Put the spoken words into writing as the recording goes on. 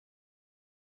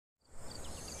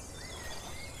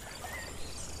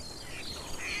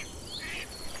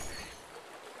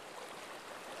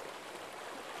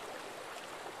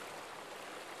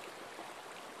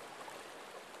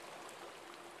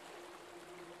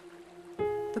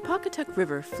The Pawcatuck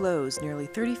River flows nearly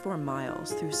 34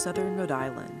 miles through southern Rhode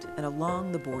Island and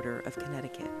along the border of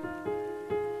Connecticut.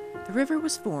 The river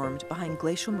was formed behind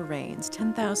glacial moraines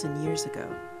 10,000 years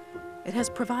ago. It has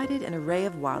provided an array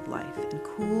of wildlife and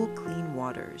cool, clean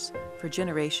waters for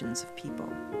generations of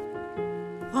people.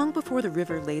 Long before the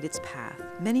river laid its path,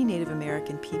 many Native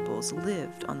American peoples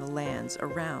lived on the lands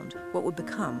around what would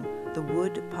become the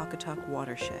Wood-Pawcatuck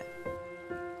Watershed.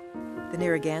 The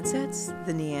Narragansetts,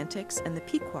 the Neantics, and the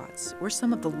Pequots were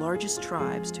some of the largest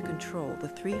tribes to control the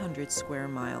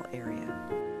 300-square-mile area.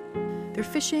 Their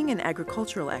fishing and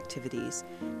agricultural activities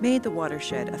made the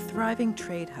watershed a thriving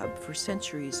trade hub for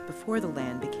centuries before the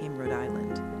land became Rhode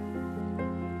Island.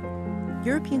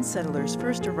 European settlers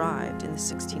first arrived in the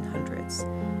 1600s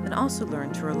and also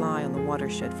learned to rely on the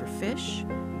watershed for fish,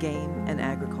 game, and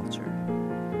agriculture.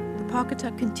 The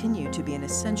Pawcatuck continued to be an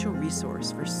essential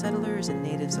resource for settlers and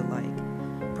natives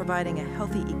alike, providing a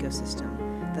healthy ecosystem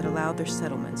that allowed their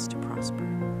settlements to prosper.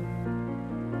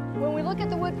 When we look at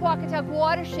the Wood-Pawcatuck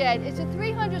watershed, it's a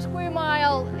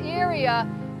 300-square-mile area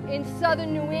in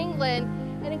southern New England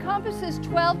and encompasses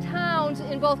 12 towns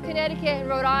in both Connecticut and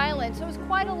Rhode Island, so it's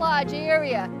quite a large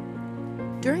area.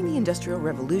 During the Industrial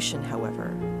Revolution,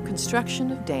 however,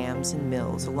 construction of dams and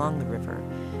mills along the river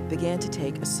began to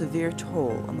take a severe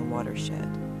toll on the watershed.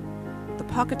 The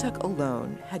Pawcatuck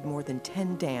alone had more than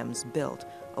 10 dams built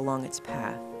along its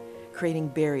path, creating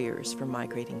barriers for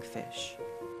migrating fish.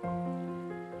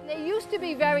 They used to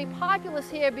be very populous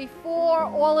here before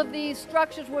all of these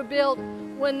structures were built,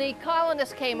 when the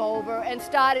colonists came over and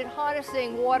started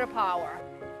harnessing water power.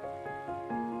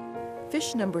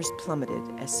 Fish numbers plummeted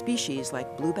as species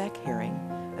like blueback herring,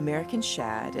 American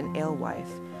shad, and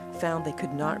alewife found they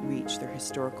could not reach their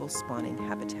historical spawning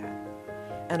habitat.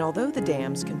 And although the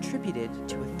dams contributed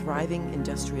to a thriving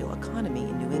industrial economy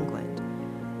in New England,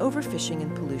 overfishing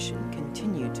and pollution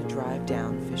continued to drive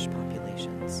down fish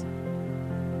populations.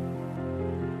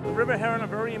 The river heron are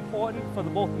very important for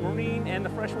both marine and the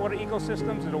freshwater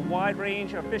ecosystems, and a wide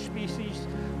range of fish species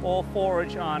all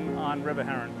forage on river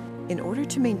heron. In order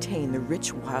to maintain the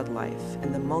rich wildlife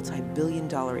and the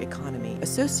multi-billion-dollar economy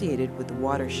associated with the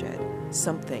watershed,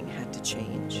 something had to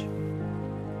change.